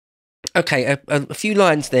Okay, a few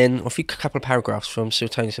lines then, or a couple of paragraphs from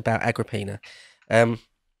Suetonius about Agrippina.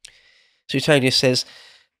 Suetonius says,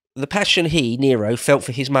 the passion he, Nero, felt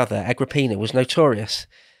for his mother, Agrippina, was notorious,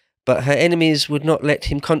 but her enemies would not let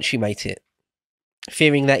him consummate it,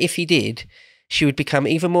 fearing that if he did, she would become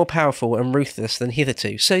even more powerful and ruthless than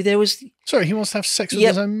hitherto. So there was... Sorry, he wants to have sex with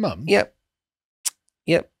his own mum? Yep.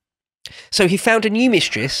 So he found a new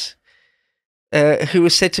mistress, who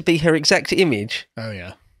was said to be her exact image. Oh,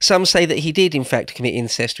 yeah. Some say that he did, in fact, commit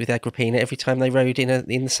incest with Agrippina every time they rode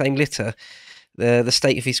in the same litter. The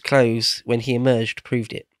state of his clothes when he emerged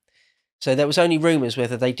proved it. So there was only rumours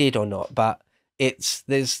whether they did or not, but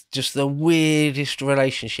there's just the weirdest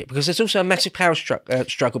relationship, because there's also a massive power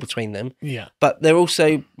struggle between them. Yeah. But they're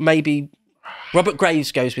also maybe... Robert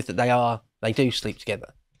Graves goes with that they do sleep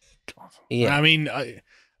together. Yeah. I mean...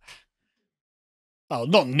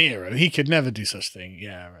 not Nero. He could never do such thing.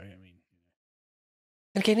 Yeah, right. I mean...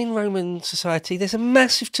 Again, in Roman society, there's a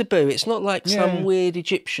massive taboo. It's not like some weird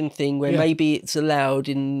Egyptian thing where maybe it's allowed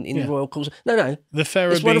in the royal calls. No. The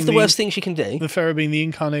pharaoh it's one of the worst things you can do. The pharaoh, being the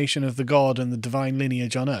incarnation of the god and the divine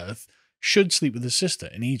lineage on earth, should sleep with his sister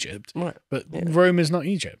in Egypt. Right. But Rome is not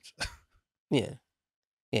Egypt. Yeah.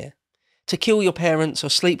 To kill your parents or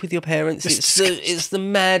sleep with your parents, it's the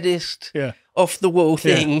maddest, off-the-wall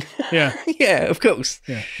thing. Yeah. Yeah, of course.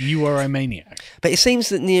 Yeah. You are a maniac. But it seems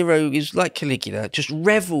that Nero is like Caligula, just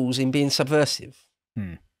revels in being subversive,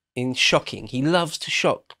 in shocking. He loves to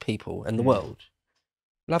shock people and the world.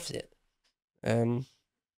 Loves it. But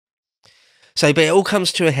it all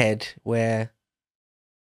comes to a head where...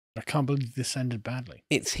 I can't believe this ended badly.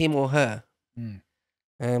 It's him or her.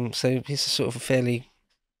 So here's a sort of a fairly...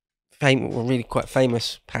 really quite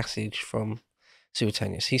famous passage from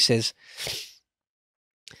Suetonius. He says,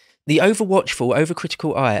 the overwatchful,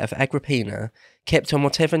 overcritical eye of Agrippina, kept on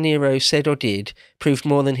whatever Nero said or did, proved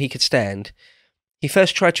more than he could stand. He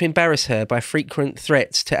first tried to embarrass her by frequent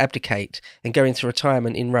threats to abdicate and go into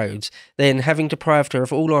retirement in Rhodes. Then, having deprived her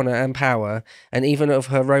of all honour and power, and even of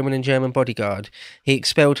her Roman and German bodyguard, he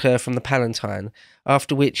expelled her from the Palatine,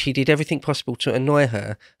 after which he did everything possible to annoy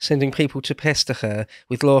her, sending people to pester her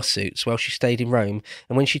with lawsuits while she stayed in Rome,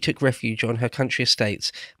 and when she took refuge on her country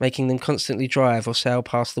estates, making them constantly drive or sail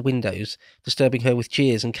past the windows, disturbing her with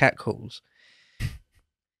jeers and catcalls.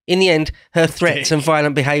 In the end, her threats and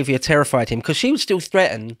violent behaviour terrified him, because she would still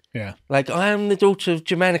threaten. Yeah. Like, I am the daughter of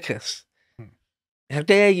Germanicus. How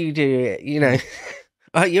dare you do it? You know,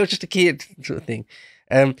 you're just a kid, sort of thing.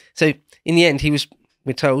 So in the end, he was,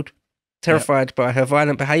 we're told, terrified by her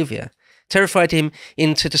violent behaviour. Terrified him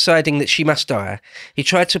into deciding that she must die. He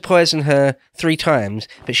tried to poison her 3 times,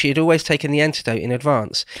 but she had always taken the antidote in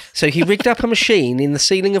advance. So he rigged up a machine in the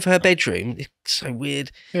ceiling of her bedroom. It's so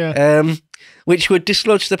weird. Yeah. Which would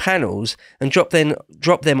dislodge the panels and drop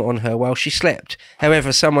them on her while she slept.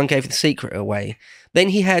 However, someone gave the secret away. Then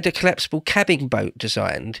he had a collapsible cabin boat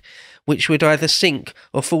designed, which would either sink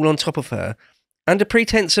or fall on top of her, under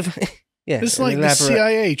pretense of... It's like the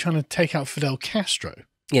CIA trying to take out Fidel Castro.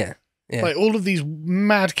 Yeah. Like all of these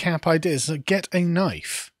madcap ideas, like get a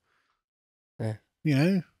knife. Yeah. You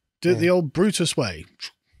know, do it the old Brutus way.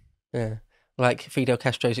 Yeah. Like Fidel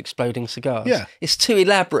Castro's exploding cigars. Yeah. It's too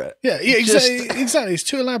elaborate. Yeah, exactly. It's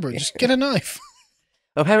too elaborate. Just get a knife.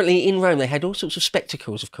 Apparently in Rome they had all sorts of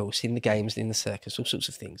spectacles, of course, in the games, in the circus, all sorts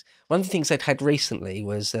of things. One of the things they'd had recently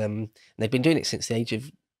was, and they've been doing it since the age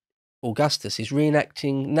of Augustus, is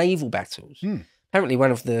reenacting naval battles. Apparently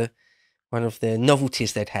one of the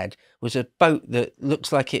novelties they'd had was a boat that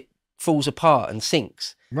looks like it falls apart and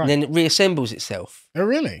sinks, and then it reassembles itself. Oh,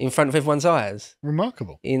 really? In front of everyone's eyes.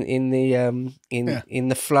 Remarkable. In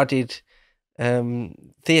the flooded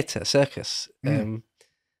theatre circus. And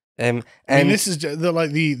this is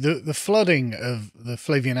the flooding of the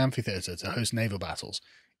Flavian amphitheatre to host naval battles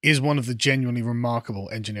is one of the genuinely remarkable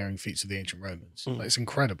engineering feats of the ancient Romans. Like, it's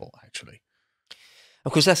incredible, actually.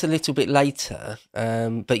 Of course, that's a little bit later.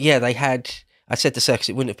 But yeah, they had... I said the circus,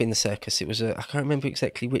 it wouldn't have been the circus. It was I can't remember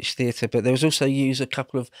exactly which theatre, but there was also a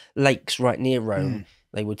couple of lakes right near Rome.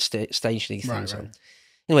 They would stage these things on.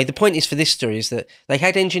 Anyway, the point is for this story is that they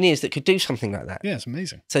had engineers that could do something like that. Yeah, it's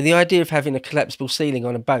amazing. So the idea of having a collapsible ceiling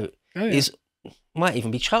on a boat might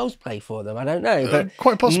even be child's play for them. I don't know. But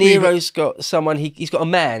quite possibly. Nero's got someone, he's got a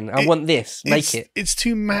man. I want this. Make it. It's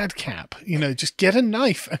too madcap. You know, just get a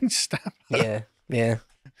knife and stab her. Yeah.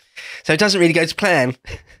 So it doesn't really go to plan.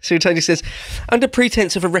 Suetonius says, under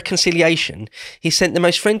pretense of a reconciliation, he sent the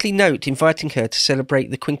most friendly note inviting her to celebrate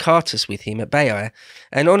the Quinquatus with him at Baiae,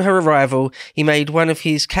 and on her arrival, he made one of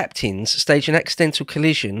his captains stage an accidental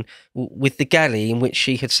collision with the galley in which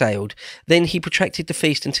she had sailed. Then he protracted the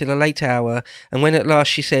feast until a late hour, and when at last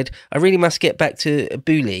she said, I really must get back to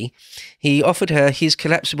Bouli, he offered her his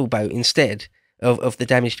collapsible boat instead of the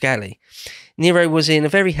damaged galley. Nero was in a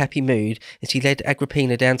very happy mood as he led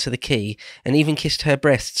Agrippina down to the quay and even kissed her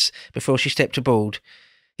breasts before she stepped aboard.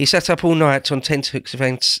 He sat up all night on tenterhooks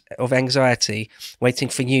of anxiety, waiting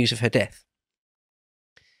for news of her death.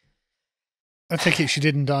 I take it she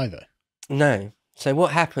didn't die, though. No. So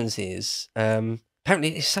what happens is,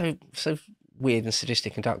 apparently it's so weird and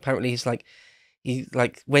sadistic and dark. Apparently he's like,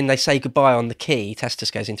 when they say goodbye on the quay, Tacitus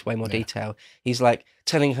goes into way more detail. He's like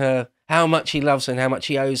telling her how much he loves her and how much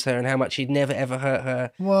he owes her and how much he'd never ever hurt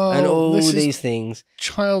her and all these things.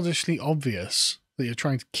 Childishly obvious that you're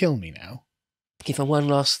trying to kill me now. Give her one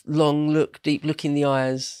last long look, deep look in the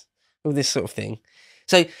eyes, all this sort of thing.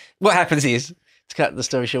 So what happens is, to cut the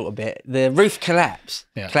story short a bit, the roof collapses,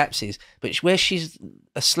 but where she's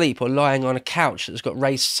asleep or lying on a couch that's got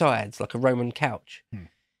raised sides, like a Roman couch,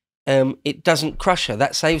 it doesn't crush her.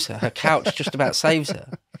 That saves her. Her couch just about saves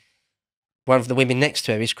her. One of the women next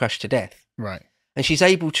to her is crushed to death. Right. And she's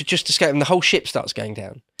able to just escape, and the whole ship starts going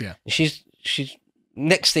down. Yeah. And she's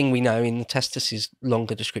next thing we know in Tacitus's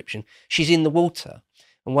longer description, she's in the water.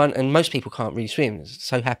 And most people can't really swim. It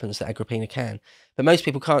so happens that Agrippina can. But most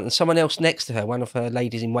people can't. And someone else next to her, one of her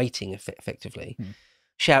ladies in waiting, effectively,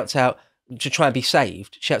 shouts out to try and be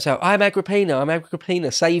saved. Shouts out, I'm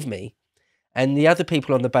Agrippina, save me. And the other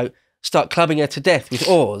people on the boat start clubbing her to death with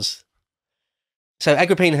oars. So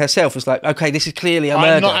Agrippina herself was like, okay, this is clearly a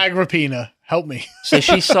murder. I'm not Agrippina. Help me. So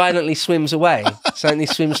she silently swims away, silently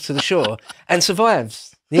swims to the shore and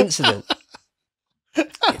survives the incident.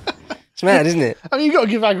 It's mad, isn't it? I mean, you've got to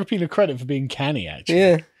give Agrippina credit for being canny, actually.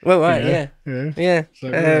 Yeah. Well, right, yeah. So,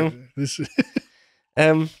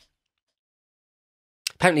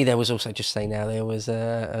 apparently there was also, just say now, there was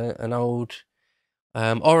an old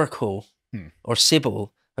oracle or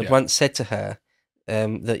sibyl had once said to her,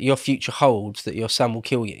 that your future holds that your son will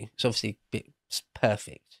kill you. It's obviously it's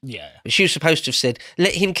perfect. Yeah. But she was supposed to have said,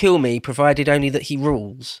 let him kill me, provided only that he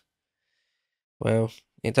rules. Well,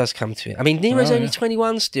 it does come to it. I mean, Nero's only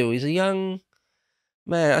 21 still. He's a young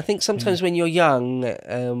man. I think sometimes when you're young,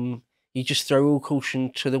 you just throw all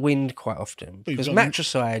caution to the wind quite often. Because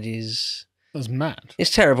matricide is... That's mad.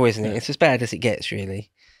 It's terrible, isn't it? It's as bad as it gets, really.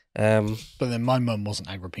 But then my mum wasn't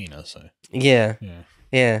Agrippina, so... Yeah.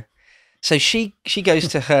 So she goes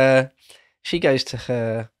to her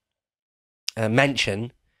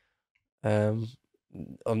mansion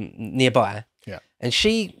nearby. Yeah. And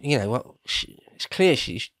she, it's clear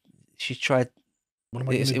she tried.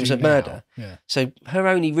 It was a murder. Yeah. So her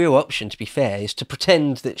only real option, to be fair, is to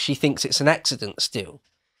pretend that she thinks it's an accident still.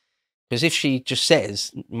 Because if she just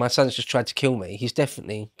says, my son's just tried to kill me, he's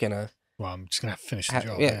definitely gonna. Well, I'm just gonna have to finish the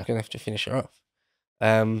job. Yeah, gonna have to finish her off.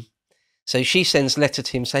 So she sends a letter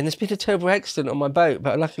to him saying, there's been a terrible accident on my boat,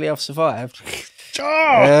 but luckily I've survived.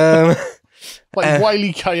 Like Wile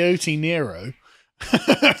E. Coyote Nero.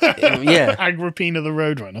 Yeah. Agrippina the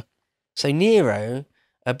Roadrunner. So Nero,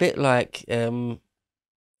 a bit like the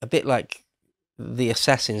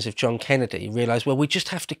assassins of John Kennedy, realised, well, we just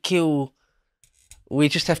have to kill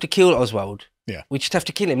Oswald. Yeah. We just have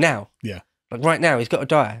to kill him now. Yeah. Like right now, he's got to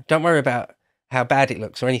die. Don't worry about how bad it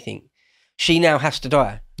looks or anything. She now has to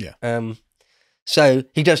die. Yeah. So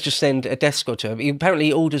he does just send a death squad to her. He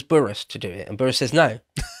apparently orders Burrus to do it, and Burrus says no.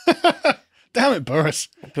 Damn it, Burrus.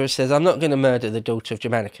 Burrus says, I'm not going to murder the daughter of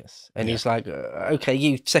Germanicus. And he's like, okay,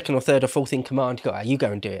 you second or third or fourth in command guy, you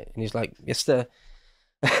go and do it. And he's like, yes, sir.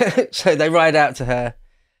 So they ride out to her,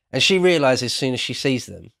 and she realises as soon as she sees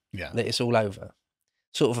them that it's all over.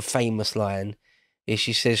 Sort of a famous line is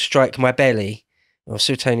she says, strike my belly. Or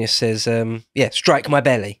Suetonius says, strike my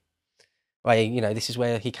belly. Well, this is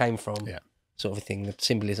where he came from, sort of a thing, the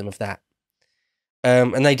symbolism of that.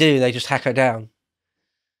 And they just hack her down.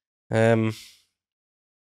 And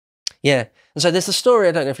so there's the story,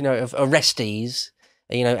 I don't know if you know, of Orestes,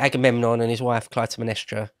 Agamemnon and his wife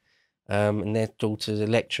Clytemnestra, and their daughters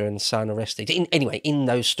Electra and son Orestes. In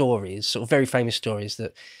those stories, sort of very famous stories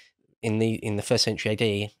that in the first century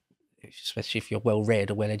AD, especially if you're well read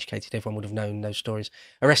or well educated, everyone would have known those stories.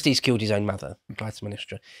 Orestes killed his own mother,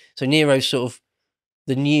 Clytemnestra. So Nero's sort of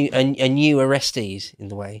a new Orestes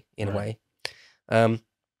in a way.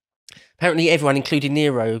 Apparently everyone, including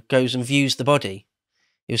Nero, goes and views the body.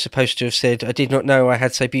 He was supposed to have said, I did not know I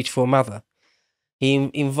had so beautiful a mother. He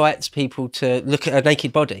invites people to look at a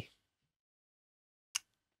naked body.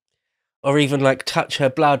 or even like touch her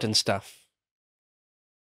blood and stuff.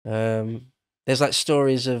 There's like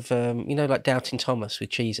stories of like doubting Thomas with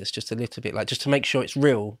Jesus, just a little bit, like just to make sure it's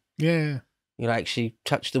real. Yeah. You know, actually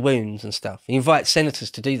touch the wounds and stuff. He invites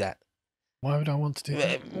senators to do that. Why would I want to do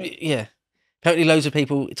that? Yeah. Apparently loads of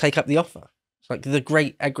people take up the offer. It's like the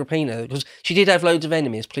great Agrippina, because she did have loads of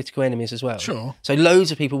enemies, political enemies as well. Sure. So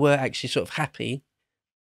loads of people were actually sort of happy.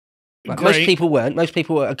 Like most people weren't. Most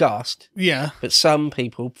people were aghast. Yeah. But some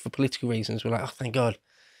people, for political reasons, were like, oh, thank God.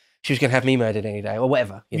 She was going to have me murdered any day, or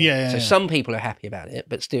whatever. You know? Yeah. Some people are happy about it,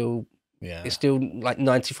 but still, it's still like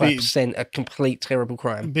 95% a complete terrible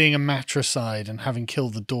crime. Being a matricide and having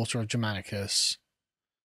killed the daughter of Germanicus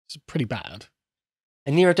is pretty bad.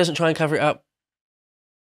 And Nero doesn't try and cover it up.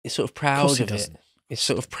 He's sort of proud of it. He's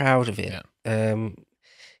sort of proud of it.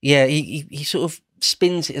 Yeah. He sort of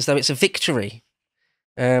spins it as though it's a victory.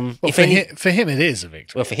 Well, for him, it is a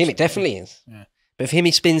victory. Well, for him, it definitely is. Yeah. But for him,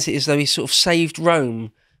 he spins it as though he sort of saved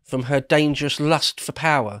Rome from her dangerous lust for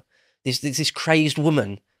power. There's this crazed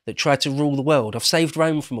woman that tried to rule the world. I've saved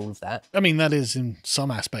Rome from all of that. I mean, that is in some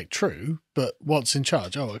aspect true, but what's in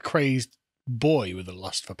charge? Oh, a crazed boy with a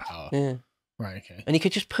lust for power. Yeah. Right, okay. And he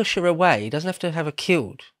could just push her away. He doesn't have to have her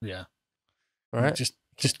killed. Yeah. Right?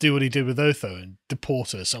 Just do what he did with Otho and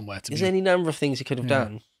deport her somewhere to There's any number of things he could have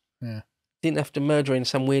done. Yeah. Didn't have to murder her in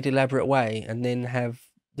some weird, elaborate way and then have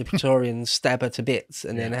the Praetorians stab her to bits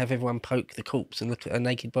and then have everyone poke the corpse and look at her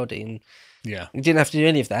naked body. And he didn't have to do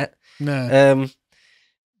any of that. No.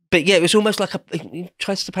 But yeah, it was almost like he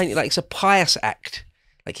tries to paint it like it's a pious act.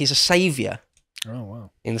 Like he's a saviour. Oh,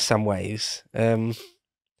 wow. In some ways.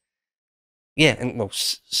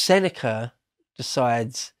 Seneca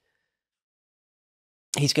decides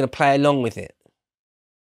he's going to play along with it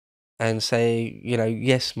and say,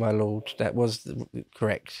 yes, my lord, that was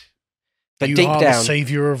correct. But you deep are down, the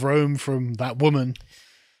saviour of Rome from that woman.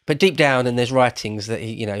 But deep down, and there's writings that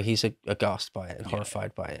he's aghast by it and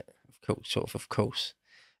horrified by it. Of course.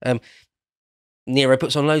 Nero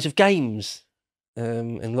puts on loads of games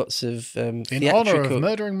and lots of in honour of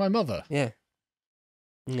murdering my mother. Yeah.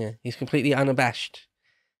 He's completely unabashed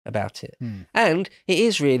about it, and it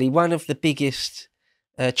is really one of the biggest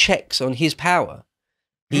checks on his power.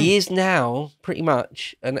 He is now pretty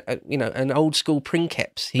much an old school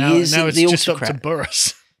princeps. He is now it's the just autocrat. Up to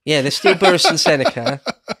Burrus. Yeah, there's still Burrus and Seneca,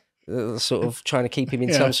 sort of trying to keep him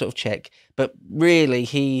in some sort of check. But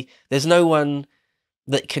really, there's no one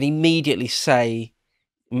that can immediately say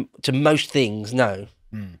to most things no.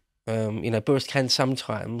 Burrus can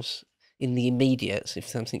sometimes in the immediate, if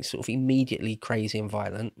something's sort of immediately crazy and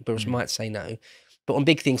violent, Burrus might say no. But on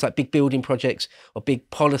big things like big building projects or big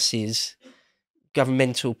policies,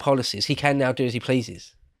 governmental policies, he can now do as he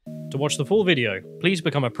pleases. To watch the full video, please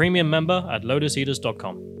become a premium member at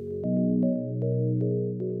lotuseaters.com.